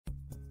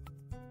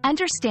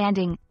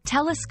Understanding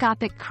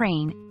telescopic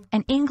crane,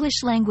 an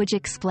English language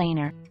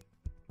explainer.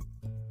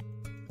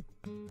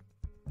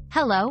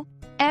 Hello,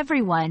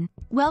 everyone.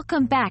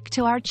 Welcome back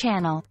to our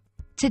channel.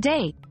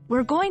 Today,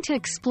 we're going to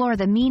explore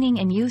the meaning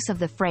and use of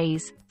the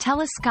phrase,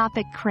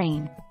 telescopic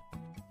crane.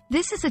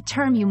 This is a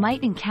term you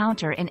might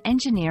encounter in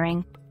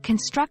engineering,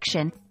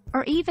 construction,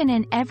 or even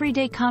in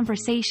everyday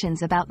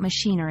conversations about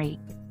machinery.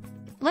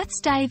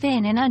 Let's dive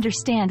in and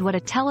understand what a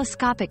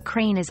telescopic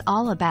crane is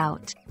all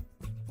about.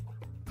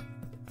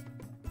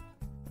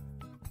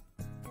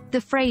 The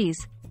phrase,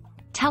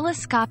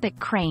 telescopic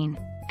crane,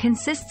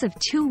 consists of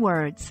two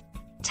words,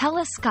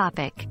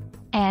 telescopic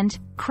and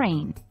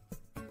crane.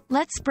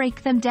 Let's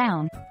break them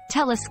down.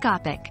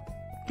 Telescopic.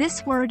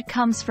 This word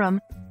comes from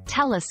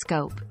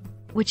telescope,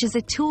 which is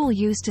a tool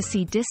used to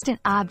see distant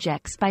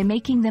objects by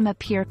making them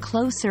appear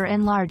closer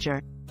and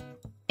larger.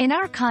 In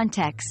our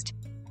context,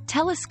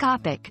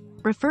 telescopic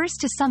refers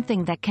to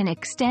something that can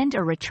extend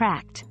or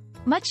retract,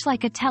 much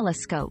like a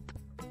telescope.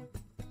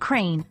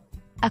 Crane.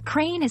 A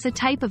crane is a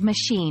type of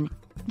machine,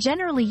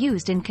 generally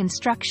used in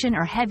construction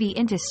or heavy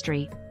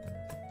industry,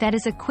 that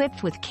is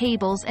equipped with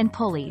cables and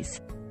pulleys.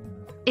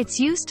 It's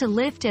used to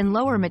lift and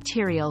lower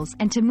materials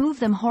and to move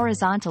them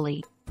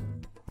horizontally.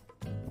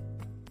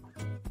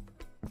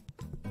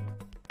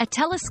 A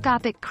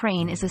telescopic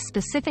crane is a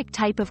specific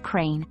type of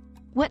crane.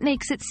 What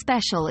makes it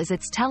special is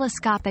its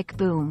telescopic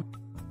boom.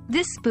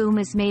 This boom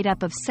is made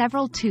up of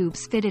several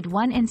tubes fitted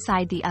one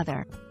inside the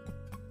other.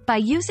 By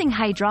using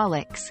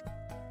hydraulics,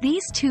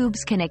 these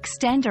tubes can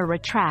extend or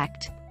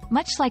retract,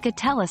 much like a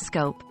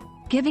telescope,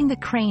 giving the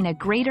crane a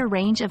greater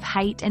range of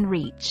height and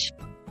reach.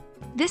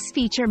 This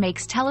feature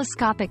makes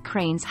telescopic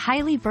cranes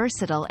highly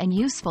versatile and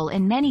useful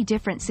in many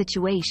different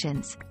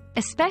situations,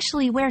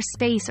 especially where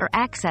space or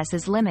access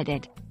is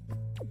limited.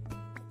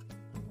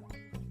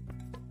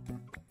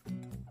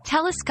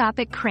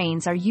 Telescopic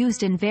cranes are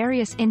used in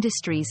various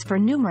industries for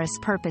numerous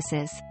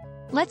purposes.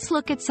 Let's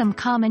look at some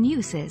common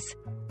uses.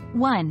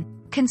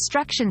 1.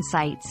 Construction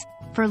sites,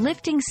 for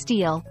lifting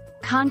steel,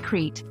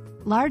 concrete,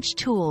 large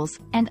tools,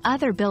 and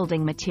other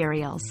building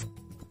materials.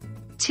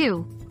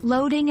 2.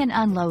 Loading and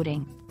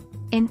unloading,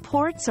 in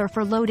ports or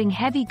for loading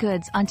heavy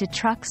goods onto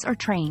trucks or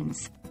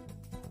trains.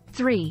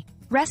 3.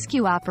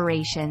 Rescue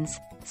operations,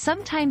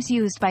 sometimes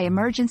used by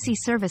emergency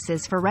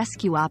services for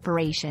rescue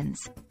operations.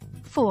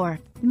 4.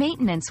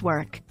 Maintenance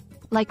work,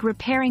 like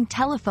repairing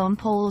telephone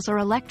poles or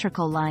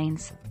electrical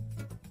lines.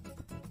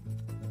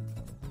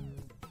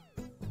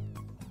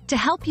 To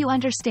help you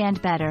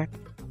understand better,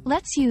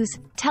 let's use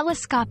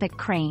telescopic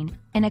crane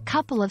in a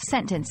couple of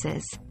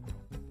sentences.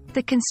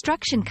 The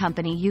construction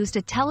company used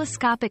a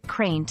telescopic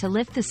crane to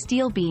lift the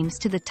steel beams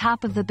to the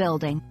top of the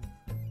building.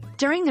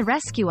 During the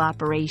rescue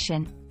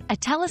operation, a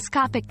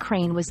telescopic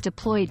crane was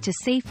deployed to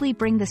safely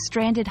bring the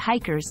stranded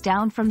hikers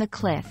down from the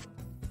cliff.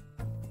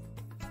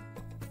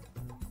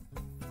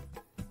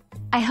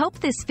 I hope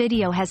this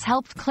video has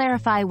helped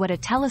clarify what a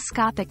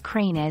telescopic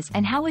crane is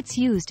and how it's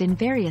used in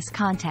various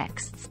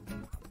contexts.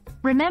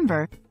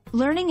 Remember,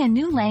 learning a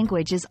new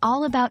language is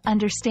all about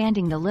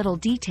understanding the little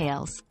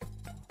details.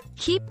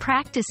 Keep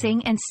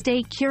practicing and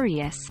stay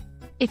curious.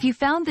 If you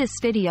found this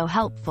video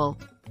helpful,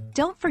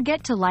 don't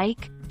forget to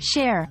like,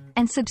 share,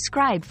 and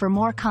subscribe for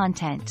more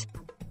content.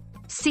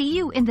 See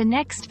you in the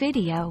next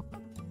video.